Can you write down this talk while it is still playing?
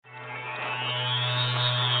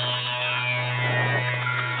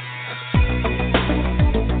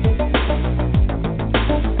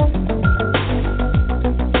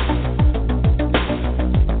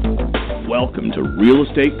Real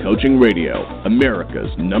Estate Coaching Radio,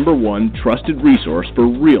 America's #1 trusted resource for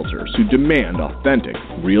realtors who demand authentic,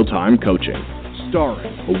 real-time coaching.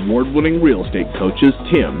 Starring award-winning real estate coaches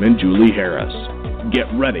Tim and Julie Harris. Get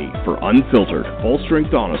ready for unfiltered,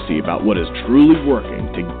 full-strength honesty about what is truly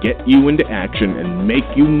working to get you into action and make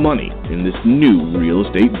you money in this new real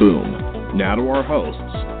estate boom. Now to our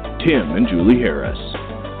hosts, Tim and Julie Harris.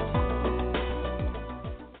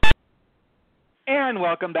 And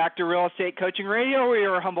welcome back to Real Estate Coaching Radio. We are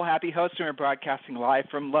your humble, happy hosts, and we're broadcasting live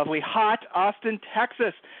from lovely, hot Austin,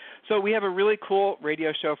 Texas. So we have a really cool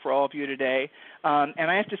radio show for all of you today.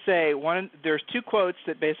 And I have to say, there's two quotes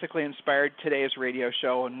that basically inspired today's radio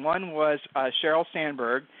show. And one was Sheryl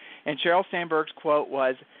Sandberg. And Sheryl Sandberg's quote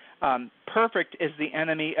was, perfect is the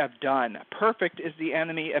enemy of done. Perfect is the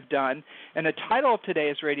enemy of done. And the title of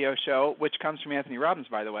today's radio show, which comes from Anthony Robbins,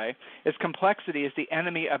 by the way, is Complexity is the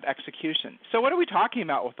Enemy of Execution. So what are we talking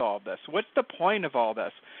about with all of this? What's the point of all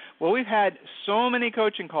this? Well, we've had so many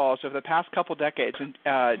coaching calls over the past couple decades. And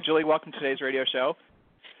Julie, welcome to today's radio show.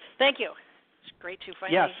 Thank you. It's great to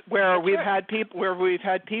finally. Yes, where we've had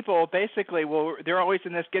people basically, well, they're always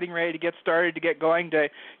in this getting ready to get started, to get going, to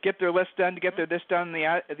get their list done, to get their this done, the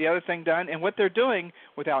other thing done, and what they're doing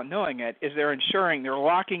without knowing it is they're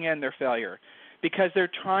locking in their failure, because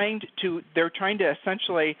they're trying to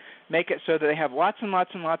essentially make it so that they have lots and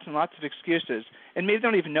lots and lots and lots of excuses, and maybe they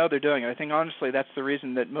don't even know they're doing it. I think honestly that's the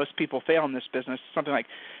reason that most people fail in this business, something like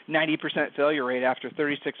 90% failure rate after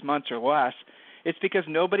 36 months or less. It's because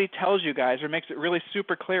nobody tells you guys or makes it really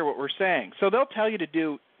super clear what we're saying. So they'll tell you to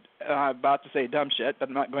do, about to say dumb shit, but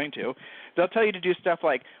I'm not going to. They'll tell you to do stuff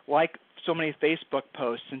like so many Facebook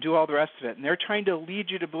posts and do all the rest of it. And they're trying to lead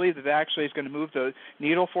you to believe that actually is going to move the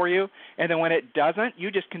needle for you. And then when it doesn't, you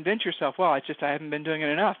just convince yourself, well, I haven't been doing it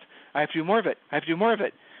enough. I have to do more of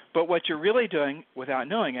it. But what you're really doing without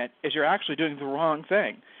knowing it is you're actually doing the wrong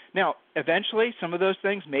thing. Now, eventually, some of those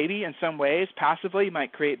things, maybe in some ways, passively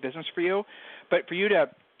might create business for you. But for you to,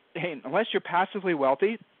 unless you're passively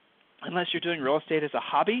wealthy, unless you're doing real estate as a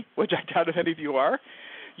hobby, which I doubt if any of you are,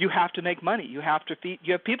 you have to make money. You have to feed.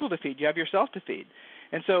 You have people to feed. You have yourself to feed.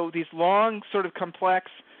 And so these long, sort of complex,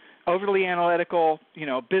 overly analytical,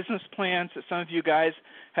 business plans that some of you guys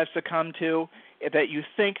have succumbed to, that you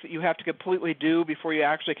think that you have to completely do before you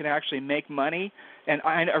can make money. And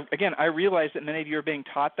I realize that many of you are being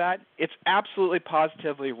taught that. It's absolutely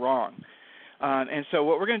positively wrong. And so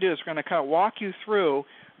what we're going to do is we're going to kind of walk you through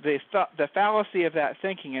the fallacy of that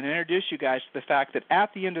thinking and introduce you guys to the fact that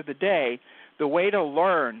at the end of the day, the way to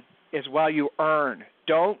learn is while you earn.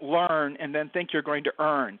 Don't learn and then think you're going to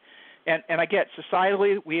earn. And I get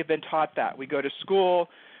societally we have been taught that. We go to school,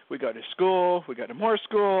 we go to more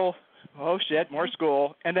school, oh shit, more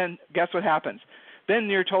school, and then guess what happens? Then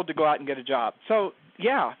you're told to go out and get a job. So,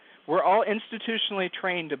 yeah, we're all institutionally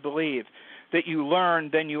trained to believe that you learn,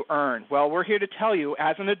 then you earn. Well, we're here to tell you,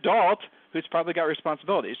 as an adult who's probably got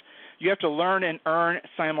responsibilities, you have to learn and earn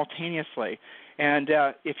simultaneously. And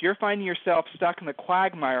if you're finding yourself stuck in the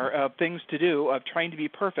quagmire of things to do, of trying to be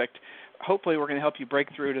perfect, hopefully we're going to help you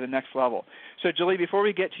break through to the next level. So, Julie, before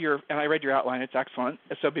we get to and I read your outline, it's excellent.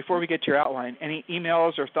 So before we get to your outline, any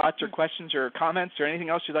emails or thoughts or questions or comments or anything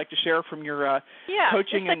else you'd like to share from your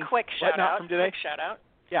coaching and whatnot from today? Quick shout-out.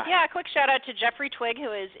 Yeah, quick shout-out to Jeffrey Twigg,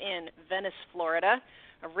 who is in Venice, Florida,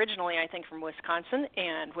 originally, I think, from Wisconsin,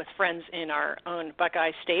 and with friends in our own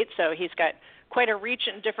Buckeye State. So he's got quite a reach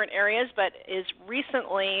in different areas, but is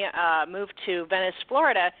recently moved to Venice,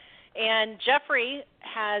 Florida. And Jeffrey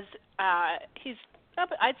has, he's,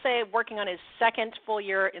 I'd say, working on his second full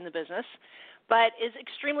year in the business, but is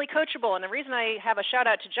extremely coachable. And the reason I have a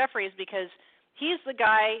shout-out to Jeffrey is because he's the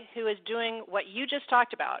guy who is doing what you just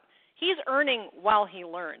talked about. He's earning while he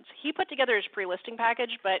learns. He put together his pre-listing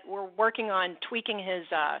package, but we're working on tweaking his,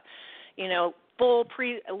 full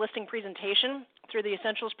pre-listing presentation through the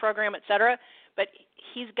Essentials program, et cetera. But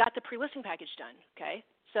he's got the pre-listing package done, okay?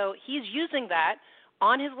 So he's using that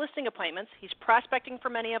on his listing appointments. He's prospecting for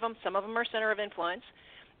many of them. Some of them are center of influence.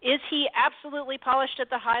 Is he absolutely polished at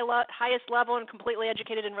the highest level and completely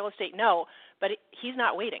educated in real estate? No, but he's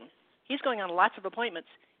not waiting. He's going on lots of appointments.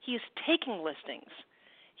 He's taking listings.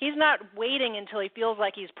 He's not waiting until he feels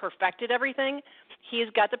like he's perfected everything. He's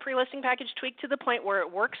got the pre-listing package tweaked to the point where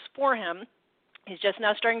it works for him. He's just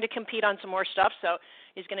now starting to compete on some more stuff, so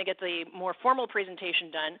he's going to get the more formal presentation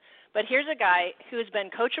done. But here's a guy who has been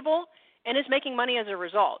coachable and is making money as a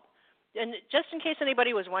result. And just in case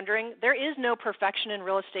anybody was wondering, there is no perfection in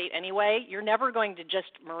real estate anyway. You're never going to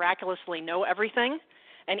just miraculously know everything.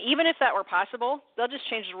 And even if that were possible, they'll just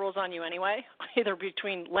change the rules on you anyway, either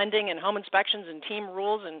between lending and home inspections and team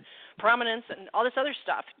rules and prominence and all this other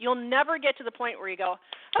stuff. You'll never get to the point where you go,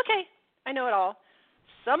 okay, I know it all.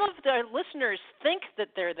 Some of the listeners think that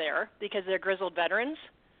they're there because they're grizzled veterans,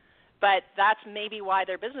 but that's maybe why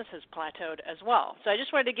their business has plateaued as well. So I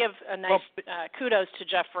just wanted to give a nice kudos to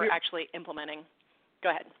Jeff for actually implementing.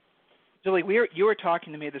 Go ahead. Julie, you were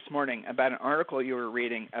talking to me this morning about an article you were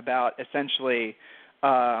reading about essentially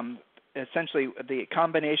the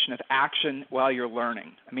combination of action while you're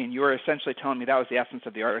learning. I mean, you were essentially telling me that was the essence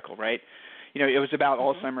of the article, right? You know, it was about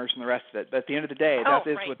Alzheimer's and the rest of it. But at the end of the day, that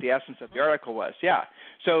is what the essence of the article was. Yeah.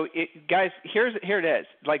 So, guys, here it is.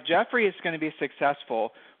 Like, Jeffrey is going to be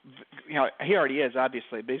successful. You know, he already is,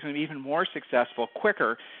 obviously, but he's going to be even more successful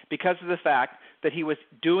quicker because of the fact that he was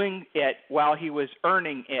doing it while he was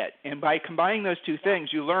earning it. And by combining those two things,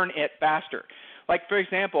 you learn it faster. Like, for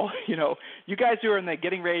example, you know, you guys who are in the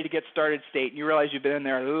getting ready to get started state, and you realize you've been in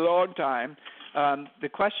there a long time, the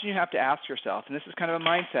question you have to ask yourself, and this is kind of a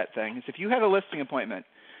mindset thing, is if you had a listing appointment,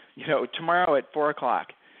 you know, tomorrow at 4 o'clock,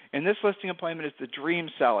 and this listing appointment is the dream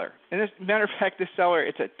seller. And as a matter of fact, this seller,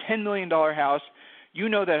 it's a $10 million house. You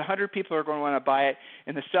know that 100 people are going to want to buy it,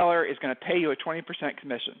 and the seller is going to pay you a 20%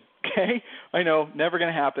 commission. Okay? I know, never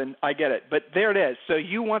going to happen. I get it. But there it is. So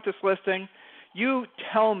you want this listing. You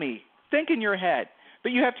tell me. Think in your head.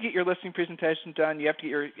 But you have to get your listing presentation done. You have to get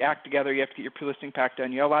your act together. You have to get your pre-listing pack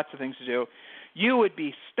done. You have lots of things to do. You would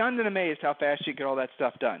be stunned and amazed how fast you get all that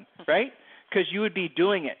stuff done, right? Because you would be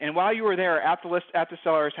doing it. And while you were there at the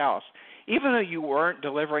seller's house, even though you weren't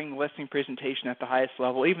delivering the listing presentation at the highest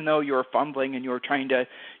level, even though you were fumbling and you were trying to,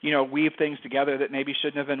 you know, weave things together that maybe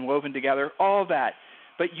shouldn't have been woven together, all that,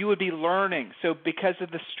 but you would be learning. So because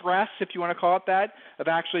of the stress, if you want to call it that, of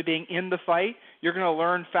actually being in the fight, you're going to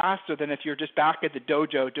learn faster than if you're just back at the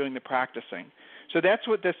dojo doing the practicing. So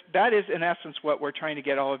that is in essence what we're trying to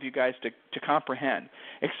get all of you guys to comprehend,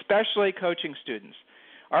 especially coaching students.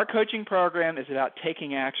 Our coaching program is about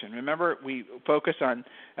taking action. Remember, we focus on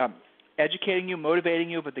educating you, motivating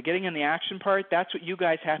you, but the getting in the action part, that's what you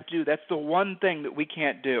guys have to do. That's the one thing that we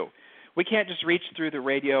can't do. We can't just reach through the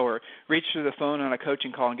radio or reach through the phone on a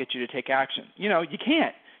coaching call and get you to take action. You know, you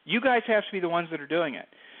can't. You guys have to be the ones that are doing it.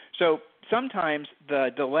 So sometimes the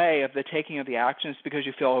delay of the taking of the action is because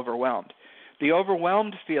you feel overwhelmed. The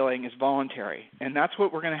overwhelmed feeling is voluntary, and that's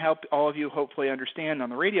what we're going to help all of you hopefully understand on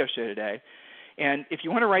the radio show today. And if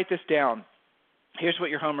you want to write this down, here's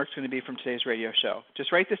what your homework's going to be from today's radio show.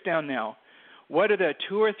 Just write this down now. What are the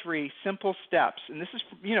 2 or 3 simple steps? And this is,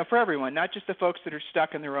 you know, for everyone, not just the folks that are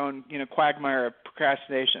stuck in their own, you know, quagmire of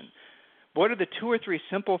procrastination. What are the 2 or 3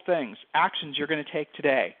 simple things, actions you're going to take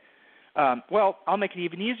today? Well, I'll make it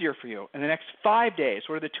even easier for you. In the next 5 days,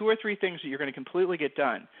 what are the 2 or 3 things that you're going to completely get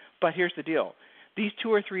done? But here's the deal. These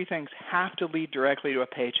 2 or 3 things have to lead directly to a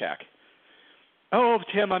paycheck. Oh,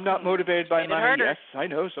 Tim, I'm not motivated by money. Harder. Yes, I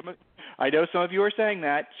know some of you are saying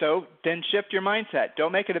that. So then shift your mindset.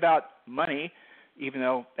 Don't make it about money, even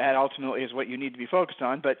though that ultimately is what you need to be focused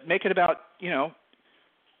on, but make it about, you know,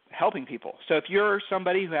 helping people. So if you're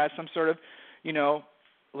somebody who has some sort of, you know,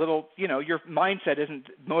 little, you know, your mindset isn't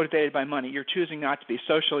motivated by money, you're choosing not to be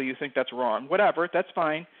socially, you think that's wrong, whatever, that's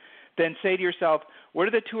fine. Then say to yourself, what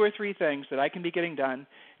are the 2 or 3 things that I can be getting done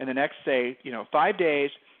in the next, say, you know, 5 days?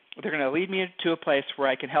 They're going to lead me to a place where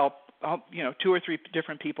I can help, you know, 2 or 3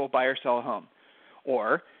 different people buy or sell a home.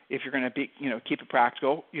 Or if you're going to be, you know, keep it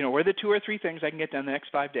practical, you know, what are the 2 or 3 things I can get done in the next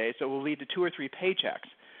 5 days that will lead to 2 or 3 paychecks?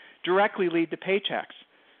 Directly lead to paychecks.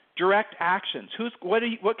 Direct actions.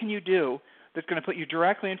 What can you do that's going to put you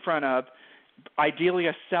directly in front of, ideally,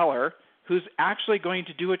 a seller who's actually going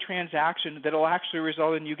to do a transaction that will actually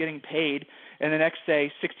result in you getting paid in the next,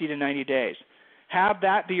 say, 60 to 90 days. Have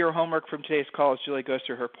that be your homework from today's call as Julie goes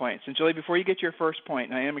through her points. And, Julie, before you get to your first point,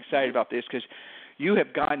 and I am excited about this because you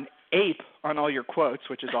have gone ape on all your quotes,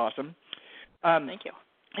 which is awesome. Thank you.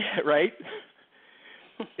 Right?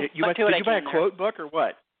 Did you buy a quote book or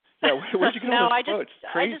what? Yeah, where'd you get all those quotes?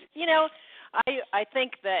 Crazy? I just, you know, I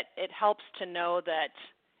think that it helps to know that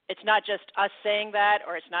it's not just us saying that,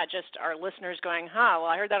 or it's not just our listeners going, well,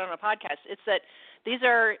 I heard that on a podcast. It's that these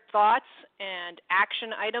are thoughts and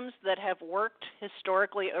action items that have worked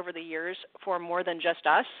historically over the years for more than just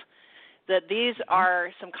us, that these are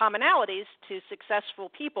some commonalities to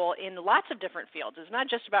successful people in lots of different fields. It's not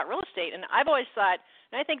just about real estate. And I've always thought,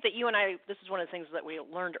 and I think that you and I, this is one of the things that we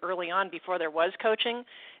learned early on before there was coaching,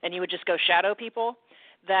 and you would just go shadow people,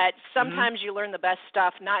 that sometimes you learn the best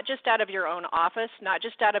stuff not just out of your own office, not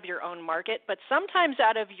just out of your own market, but sometimes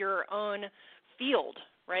out of your own field,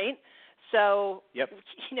 right? So, yep.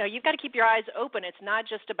 You've got to keep your eyes open. It's not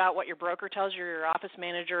just about what your broker tells you or your office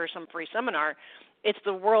manager or some free seminar. It's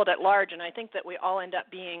the world at large, and I think that we all end up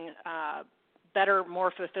being better,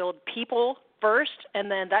 more fulfilled people first, and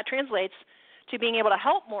then that translates to being able to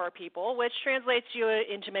help more people, which translates you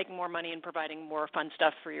into making more money and providing more fun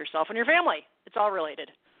stuff for yourself and your family. It's all related.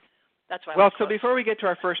 That's why. Well, so before we get to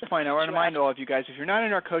our first point, I want to remind all of you guys, if you're not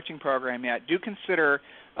in our coaching program yet, do consider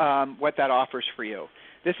what that offers for you.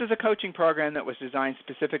 This is a coaching program that was designed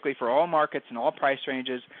specifically for all markets and all price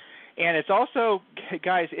ranges. And it's also,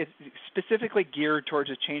 guys, it's specifically geared towards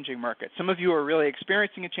a changing market. Some of you are really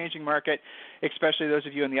experiencing a changing market, especially those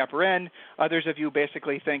of you in the upper end. Others of you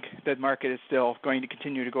basically think the market is still going to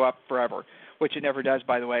continue to go up forever, which it never does,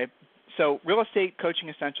 by the way. So Real Estate Coaching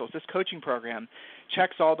Essentials, this coaching program,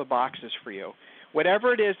 checks all the boxes for you.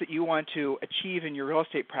 Whatever it is that you want to achieve in your real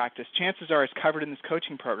estate practice, chances are it's covered in this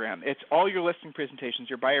coaching program. It's all your listing presentations,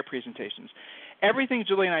 your buyer presentations. Everything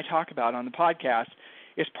Julie and I talk about on the podcast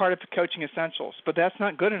is part of the Coaching Essentials, but that's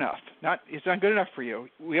not good enough. It's not good enough for you.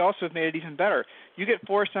 We also have made it even better. You get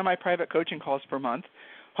 4 semi-private coaching calls per month,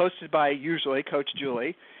 hosted by usually Coach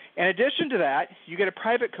Julie. In addition to that, you get a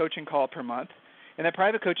private coaching call per month, and that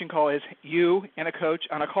private coaching call is you and a coach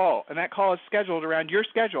on a call, and that call is scheduled around your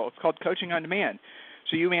schedule. It's called Coaching on Demand,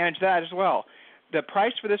 so you manage that as well. The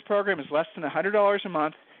price for this program is less than $100 a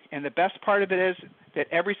month, and the best part of it is that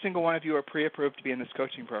every single one of you are pre-approved to be in this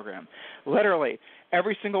coaching program. Literally,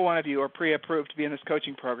 every single one of you are pre-approved to be in this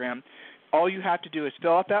coaching program. All you have to do is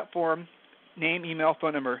fill out that form, name, email,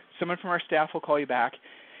 phone number. Someone from our staff will call you back.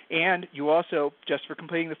 And you also, just for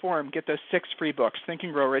completing the form, get those 6 free books, Think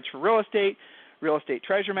and Grow Rich for Real Estate, Real Estate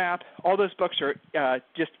Treasure Map. All those books are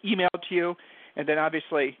just emailed to you, and then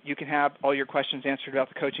obviously you can have all your questions answered about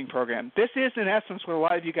the coaching program. This is, in essence, what a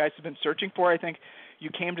lot of you guys have been searching for. I think you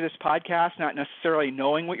came to this podcast not necessarily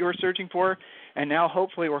knowing what you were searching for, and now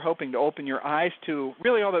hopefully we're hoping to open your eyes to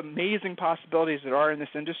really all the amazing possibilities that are in this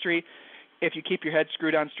industry if you keep your head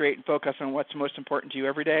screwed on straight and focus on what's most important to you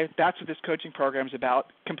every day. That's what this coaching program is about.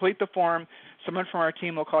 Complete the form. Someone from our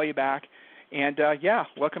team will call you back. And,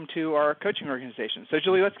 welcome to our coaching organization. So,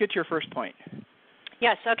 Julie, let's get to your first point.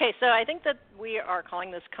 Yes, okay. So I think that we are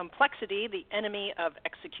calling this complexity the enemy of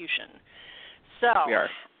execution. So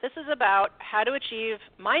this is about how to achieve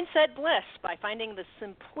mindset bliss by finding the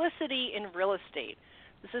simplicity in real estate.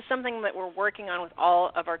 This is something that we're working on with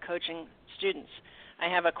all of our coaching students. I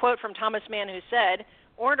have a quote from Thomas Mann who said,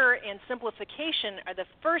 "Order and simplification are the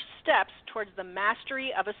first steps towards the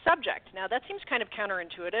mastery of a subject." Now, that seems kind of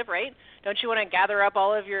counterintuitive, right? Don't you want to gather up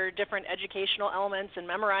all of your different educational elements and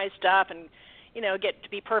memorize stuff and, get to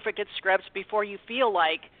be perfect at scripts before you feel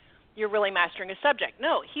like you're really mastering a subject?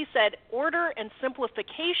 No, he said order and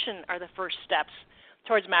simplification are the first steps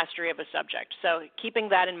towards mastery of a subject. So keeping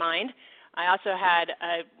that in mind, I also had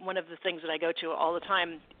one of the things that I go to all the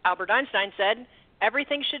time, Albert Einstein said,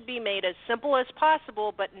 everything should be made as simple as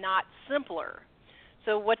possible, but not simpler.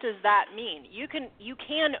 So what does that mean? You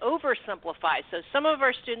can oversimplify. So some of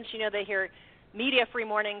our students, they hear media-free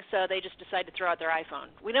morning, so they just decide to throw out their iPhone.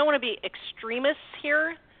 We don't want to be extremists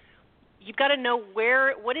here. You've got to know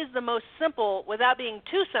what is the most simple without being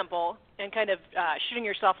too simple and kind of shooting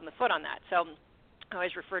yourself in the foot on that. So I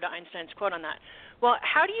always refer to Einstein's quote on that. Well,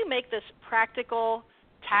 how do you make this practical,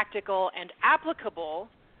 tactical, and applicable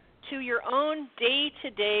to your own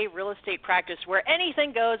day-to-day real estate practice where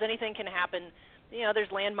anything goes, anything can happen? There's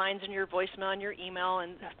landmines in your voicemail and your email,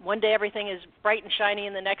 and one day everything is bright and shiny,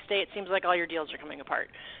 and the next day it seems like all your deals are coming apart.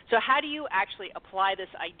 So how do you actually apply this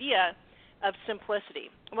idea of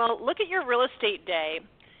simplicity? Well, look at your real estate day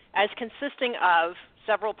as consisting of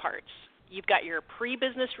several parts. You've got your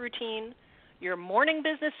pre-business routine, your morning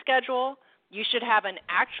business schedule, you should have an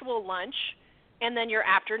actual lunch, and then your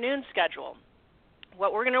afternoon schedule.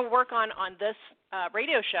 What we're going to work on this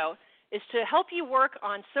radio show is to help you work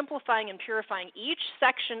on simplifying and purifying each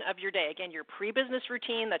section of your day. Again, your pre-business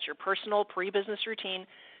routine, that's your personal pre-business routine,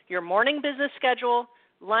 your morning business schedule,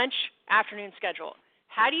 lunch, afternoon schedule.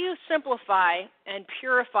 How do you simplify and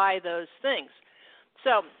purify those things?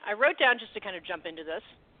 So I wrote down, just to kind of jump into this,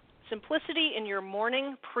 simplicity in your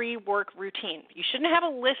morning pre-work routine. You shouldn't have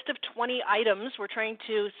a list of 20 items. We're trying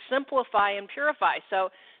to simplify and purify. So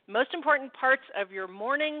most important parts of your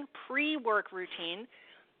morning pre-work routine,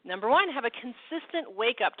 number one, have a consistent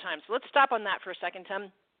wake-up time. So let's stop on that for a second,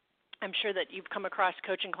 Tim. I'm sure that you've come across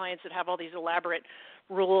coaching clients that have all these elaborate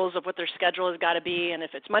rules of what their schedule has got to be, and if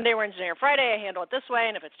it's Monday, Wednesday, or Friday, I handle it this way,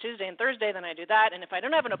 and if it's Tuesday and Thursday, then I do that, and if I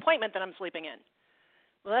don't have an appointment, then I'm sleeping in.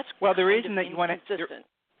 Well, that's the reason that you want to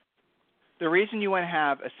The reason you want to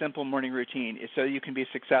have a simple morning routine is so you can be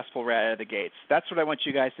successful right out of the gates. That's what I want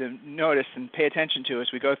you guys to notice and pay attention to as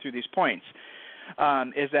we go through these points,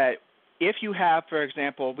 is that if you have, for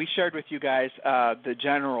example, we shared with you guys the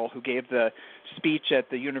general who gave the speech at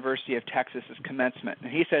the University of Texas's commencement.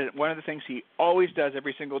 And he said one of the things he always does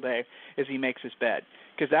every single day is he makes his bed.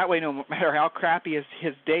 Because that way, no matter how crappy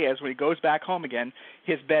his day is, when he goes back home again,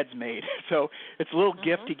 his bed's made. So it's a little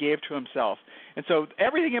gift he gave to himself. And so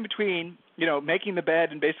everything in between, making the bed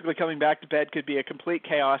and basically coming back to bed could be a complete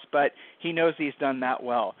chaos, but he knows he's done that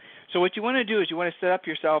well. So what you want to do is you want to set up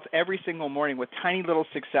yourself every single morning with tiny little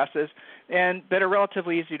successes and that are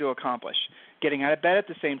relatively easy to accomplish. Getting out of bed at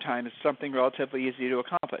the same time is something relatively easy to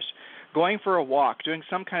accomplish. Going for a walk, doing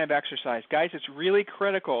some kind of exercise. Guys, it's really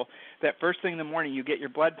critical that first thing in the morning you get your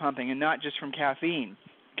blood pumping and not just from caffeine.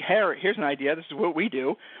 Here's an idea. This is what we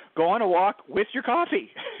do. Go on a walk with your coffee,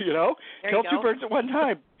 Kill two birds at one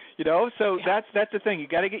time. So that's the thing. You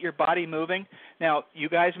got to get your body moving. Now, you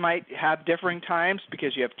guys might have differing times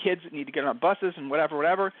because you have kids that need to get on buses and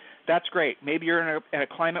whatever. That's great. Maybe you're in a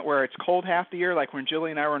climate where it's cold half the year, like when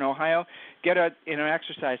Julie and I were in Ohio. Get an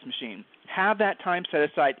exercise machine. Have that time set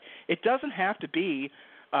aside. It doesn't have to be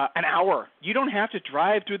an hour. You don't have to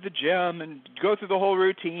drive through the gym and go through the whole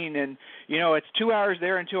routine and, it's 2 hours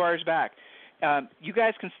there and 2 hours back. You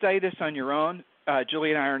guys can study this on your own.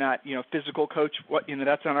 Julie and I are not, physical coach.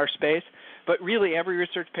 That's on our space. But really, every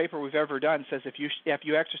research paper we've ever done says if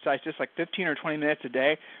you exercise just like 15 or 20 minutes a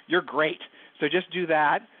day, you're great. So just do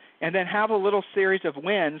that, and then have a little series of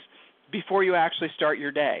wins before you actually start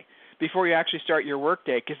your day, before you actually start your work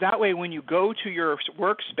day. Because that way, when you go to your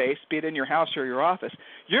workspace, be it in your house or your office,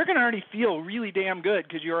 you're going to already feel really damn good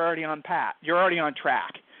because you're already on You're already on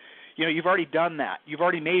track. You've already done that. You've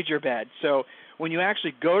already made your bed. So when you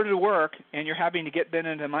actually go to work and you're having to get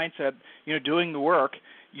into the mindset, doing the work,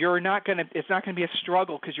 it's not going to be a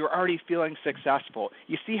struggle because you're already feeling successful.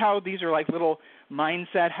 You see how these are like little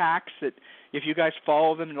mindset hacks that if you guys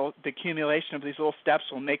follow them, the accumulation of these little steps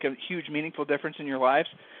will make a huge, meaningful difference in your lives?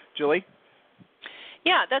 Julie?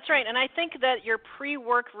 Yeah, that's right. And I think that your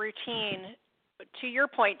pre-work routine, to your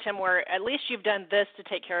point, Tim, where at least you've done this to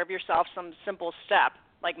take care of yourself, some simple step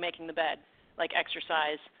like making the bed, like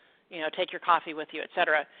exercise, take your coffee with you, et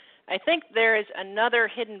cetera. I think there is another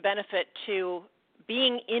hidden benefit to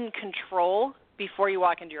being in control before you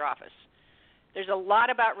walk into your office. There's a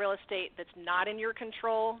lot about real estate that's not in your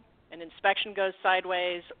control. An inspection goes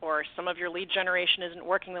sideways, or some of your lead generation isn't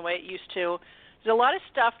working the way it used to. There's a lot of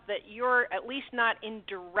stuff that you're at least not in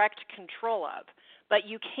direct control of, but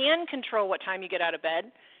you can control what time you get out of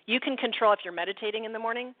bed. You can control if you're meditating in the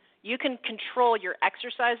morning. You can control your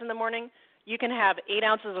exercise in the morning. You can have 8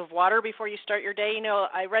 ounces of water before you start your day.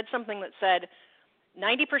 I read something that said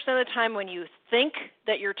 90% of the time when you think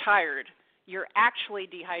that you're tired, you're actually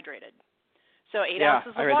dehydrated. So 8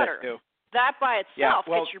 ounces of water. That by itself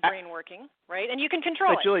gets your brain working, right? And you can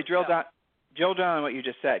control it. But Julie, drill down on what you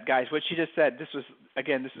just said. Guys, what she just said, this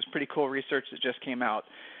is pretty cool research that just came out.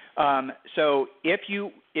 So if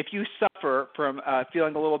you suffer from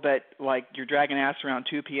feeling a little bit like you're dragging ass around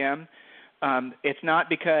 2 p.m., it's not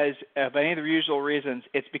because of any of the usual reasons.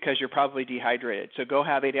 It's because you're probably dehydrated. So go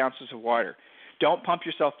have 8 ounces of water. Don't pump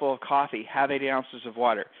yourself full of coffee. Have 8 ounces of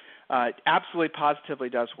water. Absolutely, positively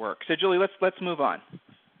does work. So Julie, let's move on.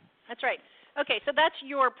 That's right. Okay, so that's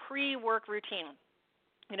your pre-work routine.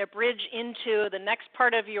 I'm going to bridge into the next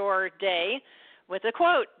part of your day with a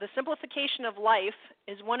quote. The simplification of life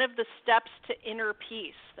is one of the steps to inner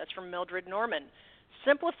peace. That's from Mildred Norman.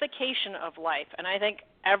 Simplification of life. And I think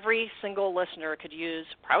every single listener could use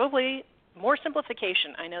probably more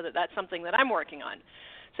simplification. I know that that's something that I'm working on.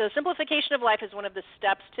 So simplification of life is one of the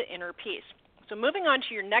steps to inner peace. So moving on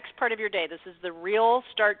to your next part of your day, this is the real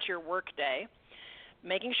start to your work day.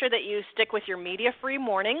 Making sure that you stick with your media-free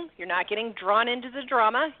morning. You're not getting drawn into the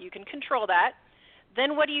drama. You can control that.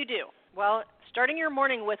 Then what do? Well, starting your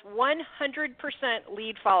morning with 100%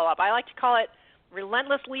 lead follow-up. I like to call it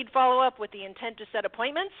relentless lead follow-up with the intent to set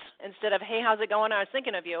appointments instead of, hey, how's it going? I was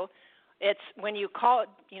thinking of you. It's when you call,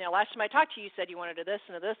 last time I talked to you, you said you wanted a this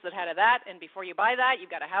and a this that had a that, and before you buy that, you've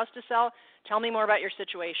got a house to sell. Tell me more about your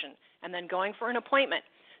situation. And then going for an appointment.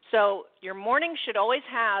 So your morning should always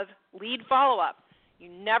have lead follow-up. You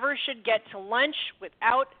never should get to lunch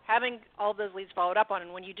without having all those leads followed up on.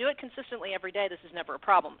 And when you do it consistently every day, this is never a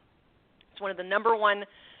problem. It's one of the number one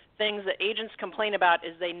things that agents complain about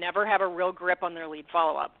is they never have a real grip on their lead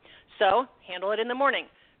follow-up. So handle it in the morning.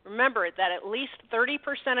 Remember that at least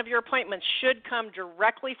 30% of your appointments should come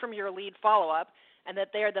directly from your lead follow-up and that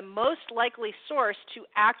they are the most likely source to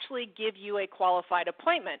actually give you a qualified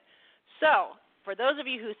appointment. So for those of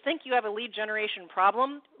you who think you have a lead generation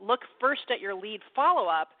problem, look first at your lead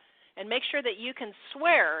follow-up and make sure that you can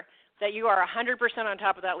swear that you are 100% on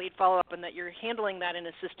top of that lead follow-up and that you're handling that in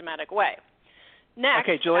a systematic way. Next,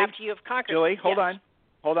 okay, Julie, after you've conquered... Julie, hold yes.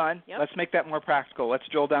 on. Yep. Let's make that more practical. Let's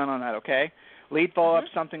drill down on that, okay? Lead follow-up is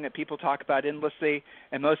something that people talk about endlessly,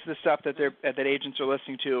 and most of the stuff that that agents are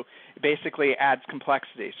listening to basically adds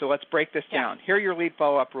complexity. So let's break this down. Here are your lead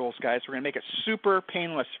follow-up rules, guys. We're going to make it super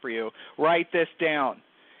painless for you. Write this down.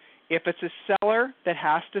 If it's a seller that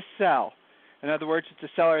has to sell, in other words, it's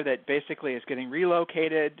a seller that basically is getting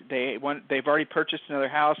relocated, they've already purchased another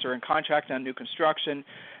house or in contract on new construction,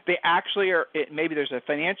 they actually are, maybe there's a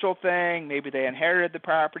financial thing, maybe they inherited the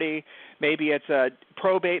property, maybe it's a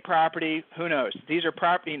probate property, who knows. These are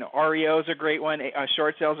property, REO is a great one,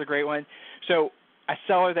 short sale is a great one. So a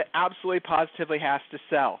seller that absolutely positively has to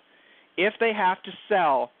sell. If they have to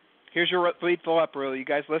sell, here's your lead follow-up rule. You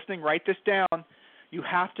guys listening, write this down. You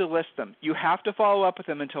have to list them. You have to follow up with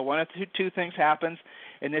them until one of two things happens,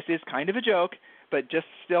 and this is kind of a joke, but just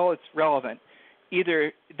still it's relevant.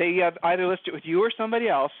 Either they have either list it with you or somebody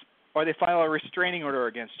else, or they file a restraining order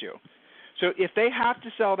against you. So if they have to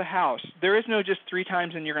sell the house, there is no just 3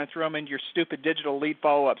 times and you're going to throw them into your stupid digital lead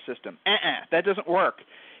follow-up system. That doesn't work.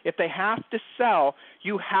 If they have to sell,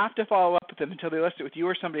 you have to follow up with them until they list it with you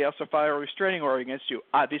or somebody else or file a restraining order against you.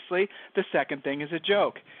 Obviously, the second thing is a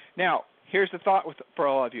joke. Now, here's the thought for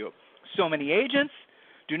all of you. So many agents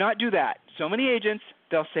do not do that. So many agents,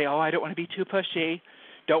 they'll say, oh, I don't want to be too pushy.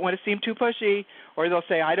 Don't want to seem too pushy. Or they'll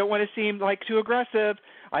say, I don't want to seem like too aggressive.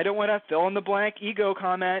 I don't want to fill in the blank ego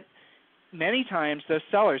comment. Many times those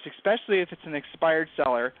sellers, especially if it's an expired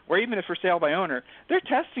seller or even if for sale by owner, they're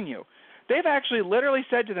testing you. They've actually literally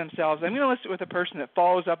said to themselves, I'm going to list it with a person that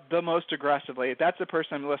follows up the most aggressively. That's the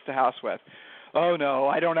person I'm going to list the house with. Oh, no,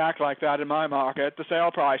 I don't act like that in my market. The sale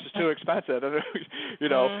price is too expensive.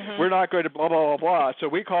 We're not going to blah, blah, blah, blah. So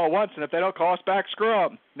we call once, and if they don't call us back, screw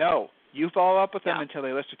them. No, you follow up with them until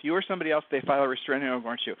they list with you or somebody else. They file a restraining order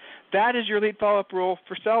against you. That is your lead follow-up rule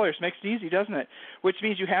for sellers. Makes it easy, doesn't it? Which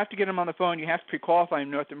means you have to get them on the phone. You have to pre-qualify them,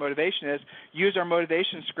 know what their motivation is. Use our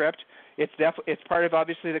motivation script. It's part of,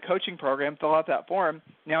 obviously, the coaching program. Fill out that form.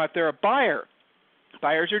 Now, if they're a buyer,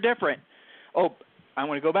 buyers are different. Oh, I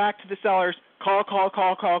want to go back to the sellers.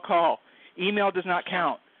 Call. Email does not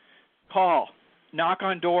count. Call. Knock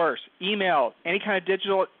on doors. Email. Any kind of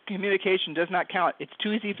digital communication does not count. It's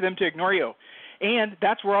too easy for them to ignore you. And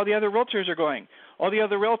that's where all the other realtors are going. All the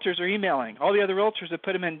other realtors are emailing. All the other realtors have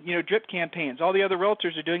put them in, drip campaigns. All the other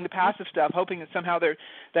realtors are doing the passive stuff, hoping that somehow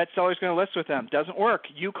that seller's going to list with them. Doesn't work.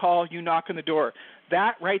 You call, you knock on the door.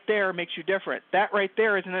 That right there makes you different. That right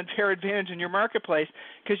there is an unfair advantage in your marketplace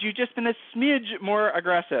because you've just been a smidge more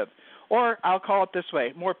aggressive. Or I'll call it this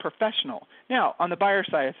way, more professional. Now, on the buyer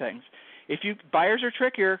side of things, buyers are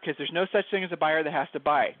trickier because there's no such thing as a buyer that has to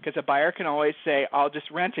buy, because a buyer can always say, I'll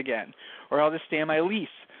just rent again, or I'll just stay on my lease,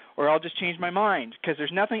 or I'll just change my mind, because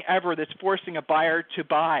there's nothing ever that's forcing a buyer to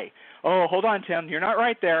buy. Oh, hold on, Tim, you're not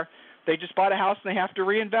right there. They just bought a house and they have to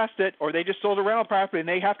reinvest it, or they just sold a rental property and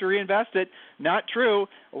they have to reinvest it. Not true.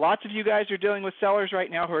 Lots of you guys are dealing with sellers right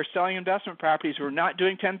now who are selling investment properties who are not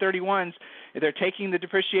doing 1031s. They're taking the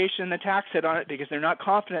depreciation and the tax hit on it because they're not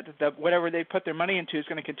confident that whatever they put their money into is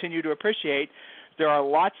going to continue to appreciate. There are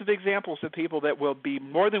lots of examples of people that will be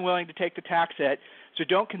more than willing to take the tax hit. So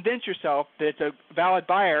don't convince yourself that it's a valid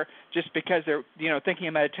buyer just because they're thinking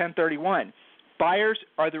about a 1031. Buyers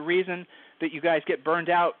are the reason that you guys get burned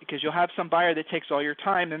out, because you'll have some buyer that takes all your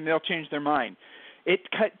time and they'll change their mind. It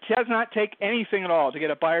does not take anything at all to get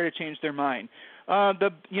a buyer to change their mind. The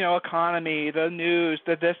economy, the news,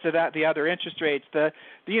 the this, the that, the other, interest rates, the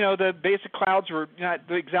basic clouds were not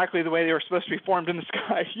exactly the way they were supposed to be formed in the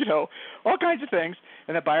sky, all kinds of things.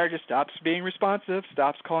 And the buyer just stops being responsive,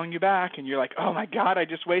 stops calling you back, and you're like, oh my God, I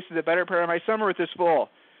just wasted the better part of my summer with this fool.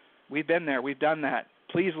 We've been there. We've done that.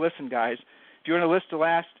 Please listen, guys. If you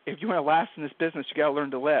want to last in this business, you got to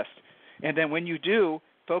learn to list. And then when you do,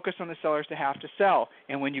 focus on the sellers that have to sell.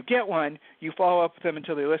 And when you get one, you follow up with them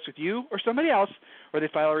until they list with you or somebody else, or they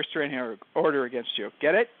file a restraining order against you.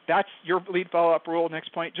 Get it? That's your lead follow-up rule.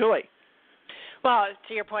 Next point, Julie. Well,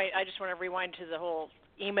 to your point, I just want to rewind to the whole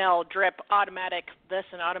email drip, automatic this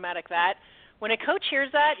and automatic that. When a coach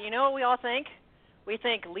hears that, you know what we all think? We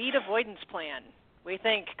think lead avoidance plan. We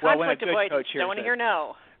think conflict avoidance. Don't want to hear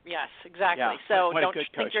no. Yes, exactly. Yeah, so don't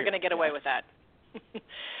think you're going to get away with that.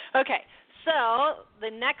 Okay, so the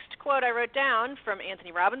next quote I wrote down from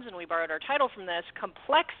Anthony Robbins, and we borrowed our title from this,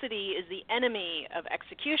 complexity is the enemy of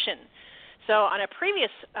execution. So on a previous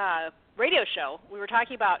radio show, we were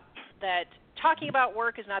talking about that talking about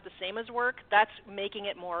work is not the same as work, that's making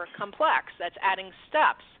it more complex. That's adding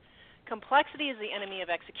steps. Complexity is the enemy of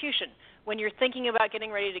execution. When you're thinking about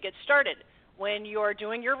getting ready to get started, when you're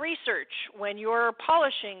doing your research, when you're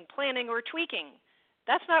polishing, planning, or tweaking,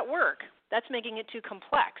 that's not work. That's making it too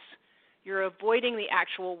complex. You're avoiding the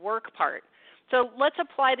actual work part. So let's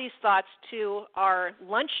apply these thoughts to our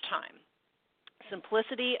lunchtime.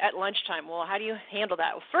 Simplicity at lunchtime. Well, how do you handle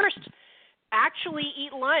that? Well, first, actually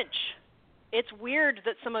eat lunch. It's weird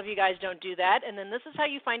that some of you guys don't do that, and then this is how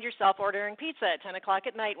you find yourself ordering pizza at 10 o'clock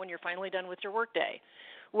at night when you're finally done with your workday,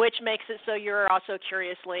 which makes it so you're also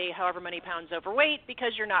curiously however many pounds overweight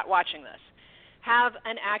because you're not watching this. Have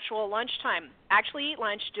an actual lunchtime. Actually eat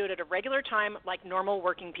lunch. Do it at a regular time like normal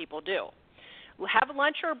working people do. Have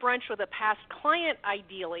lunch or brunch with a past client,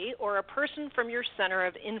 ideally, or a person from your center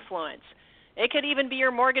of influence. It could even be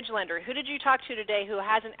your mortgage lender. Who did you talk to today who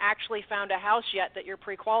hasn't actually found a house yet that you're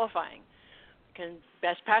pre-qualifying?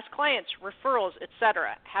 Best past clients, referrals,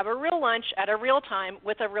 etc. Have a real lunch at a real time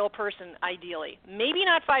with a real person, ideally. Maybe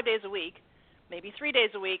not 5 days a week, maybe 3 days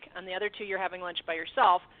a week. On the other 2, you're having lunch by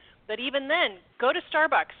yourself. But even then, go to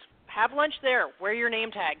Starbucks. Have lunch there. Wear your name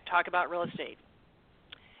tag. Talk about real estate.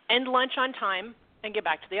 End lunch on time and get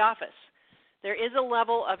back to the office. There is a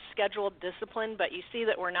level of scheduled discipline, but you see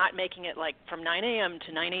that we're not making it like from 9 a.m.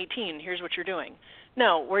 to 9:18, here's what you're doing.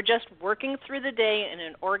 No, we're just working through the day in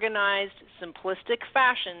an organized, simplistic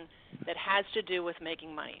fashion that has to do with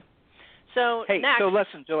making money. So next, so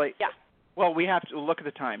listen, Julie. Yeah. Well, we have to look at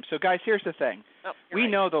the time. So, guys, here's the thing. We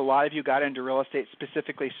know that a lot of you got into real estate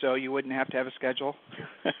specifically so you wouldn't have to have a schedule,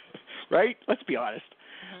 right? Let's be honest.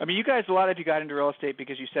 I mean, a lot of you got into real estate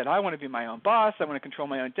because you said, I want to be my own boss. I want to control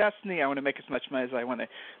my own destiny. I want to make as much money as I want to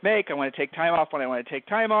make. I want to take time off when I want to take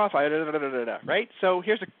time off, right? So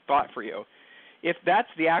here's a thought for you. If that's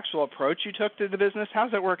the actual approach you took to the business,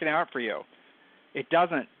 how's that working out for you? It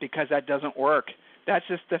doesn't, because that doesn't work. That's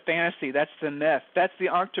just the fantasy. That's the myth. That's the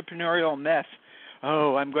entrepreneurial myth.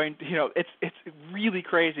 Oh, I'm going to, it's really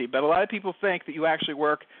crazy. But a lot of people think that you actually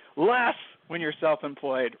work less when you're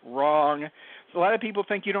self-employed. Wrong. A lot of people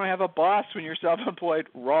think you don't have a boss when you're self-employed.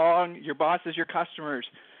 Wrong. Your boss is your customers.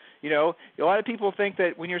 A lot of people think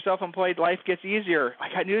that when you're self-employed, life gets easier.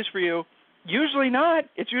 I got news for you. Usually not.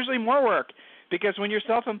 It's usually more work. Because when you're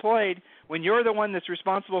self-employed, when you're the one that's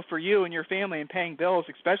responsible for you and your family and paying bills,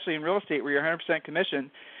 especially in real estate where you're 100% commission,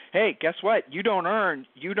 hey, guess what? You don't earn,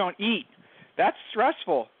 you don't eat. That's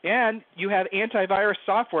stressful. And you have antivirus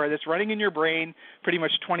software that's running in your brain pretty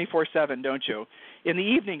much 24/7, don't you? In the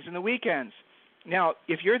evenings, in the weekends. Now,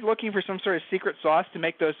 if you're looking for some sort of secret sauce to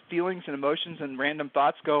make those feelings and emotions and random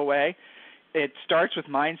thoughts go away, it starts with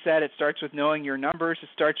mindset. It starts with knowing your numbers. It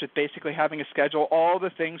starts with basically having a schedule, all the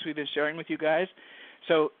things we've been sharing with you guys.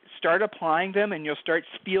 So start applying them, and you'll start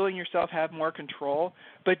feeling yourself have more control.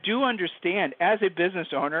 But do understand, as a business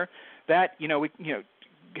owner, that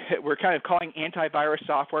we're kind of calling antivirus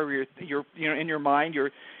software. Where you're in your mind,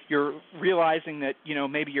 you're realizing that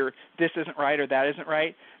maybe this isn't right or that isn't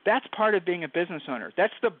right. That's part of being a business owner.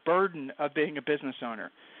 That's the burden of being a business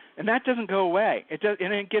owner. And that doesn't go away.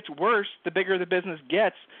 And it gets worse the bigger the business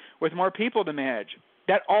gets with more people to manage.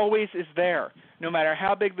 That always is there, no matter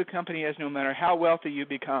how big the company is, no matter how wealthy you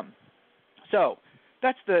become. So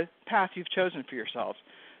that's the path you've chosen for yourselves.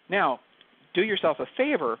 Now, do yourself a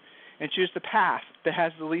favor and choose the path that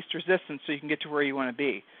has the least resistance so you can get to where you want to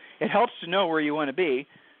be. It helps to know where you want to be.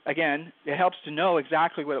 Again, it helps to know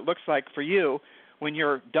exactly what it looks like for you when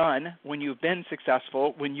you're done, when you've been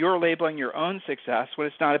successful, when you're labeling your own success, when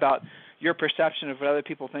it's not about your perception of what other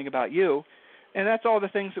people think about you. And that's all the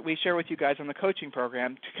things that we share with you guys on the coaching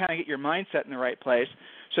program to kind of get your mindset in the right place.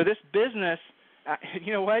 So this business,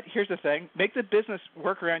 you know what? Here's the thing. Make the business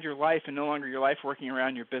work around your life and no longer your life working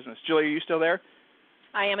around your business. Julie, are you still there?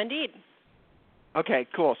 I am indeed. Okay,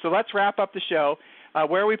 cool. So let's wrap up the show.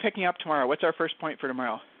 Where are we picking up tomorrow? What's our first point for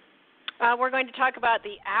tomorrow? We're going to talk about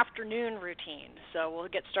the afternoon routine. So we'll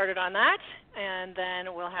get started on that, and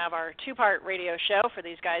then we'll have our 2-part radio show for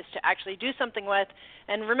these guys to actually do something with.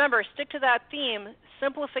 And remember, stick to that theme,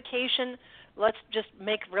 simplification. Let's just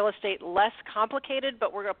make real estate less complicated,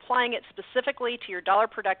 but we're applying it specifically to your dollar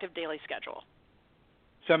productive daily schedule.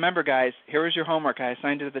 So remember, guys, here was your homework. I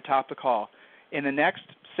assigned it at the top of the call. In the next,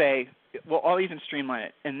 I'll even streamline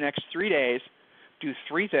it. In the next 3 days, do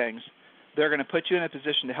 3 things. They're going to put you in a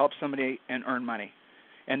position to help somebody and earn money.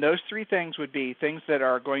 And those 3 things would be things that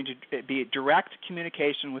are going to be direct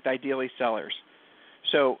communication with ideally sellers.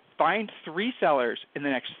 So find 3 sellers in the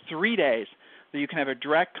next 3 days that you can have a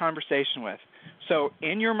direct conversation with. So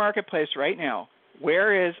in your marketplace right now,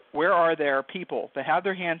 where are there people that have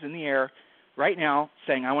their hands in the air right now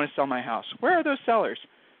saying, I want to sell my house. Where are those sellers?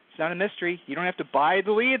 It's not a mystery. You don't have to buy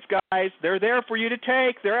the leads, guys. They're there for you to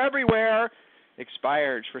take. They're everywhere.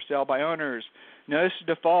 Expired, for sale by owners, notice of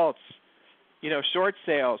defaults, short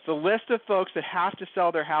sales. The list of folks that have to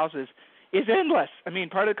sell their houses is endless. I mean,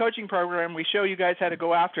 part of the coaching program, we show you guys how to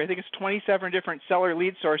go after. I think it's 27 different seller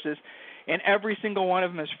lead sources, and every single one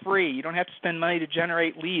of them is free. You don't have to spend money to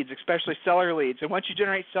generate leads, especially seller leads. And once you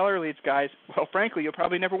generate seller leads, guys, well, frankly, you'll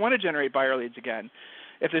probably never want to generate buyer leads again.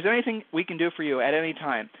 If there's anything we can do for you at any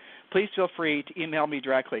time, please feel free to email me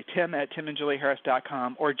directly,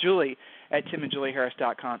 tim@timandjulieharris.com or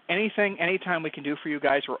julie@timandjulieharris.com. Anything, anytime we can do for you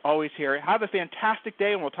guys, we're always here. Have a fantastic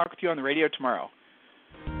day, and we'll talk with you on the radio tomorrow.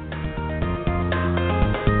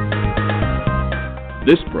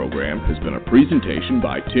 This program has been a presentation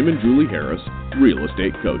by Tim and Julie Harris, Real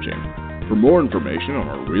Estate Coaching. For more information on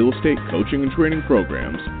our real estate coaching and training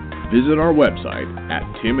programs, visit our website at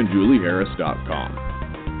timandjulieharris.com.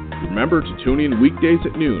 Remember to tune in weekdays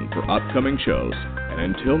at noon for upcoming shows.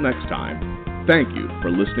 And until next time, thank you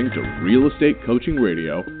for listening to Real Estate Coaching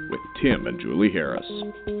Radio with Tim and Julie Harris.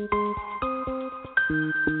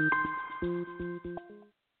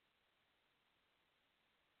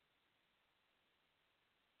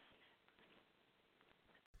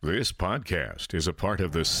 This podcast is a part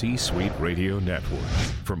of the C-Suite Radio Network.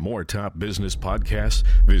 For more top business podcasts,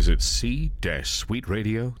 visit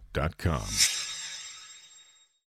c-suiteradio.com.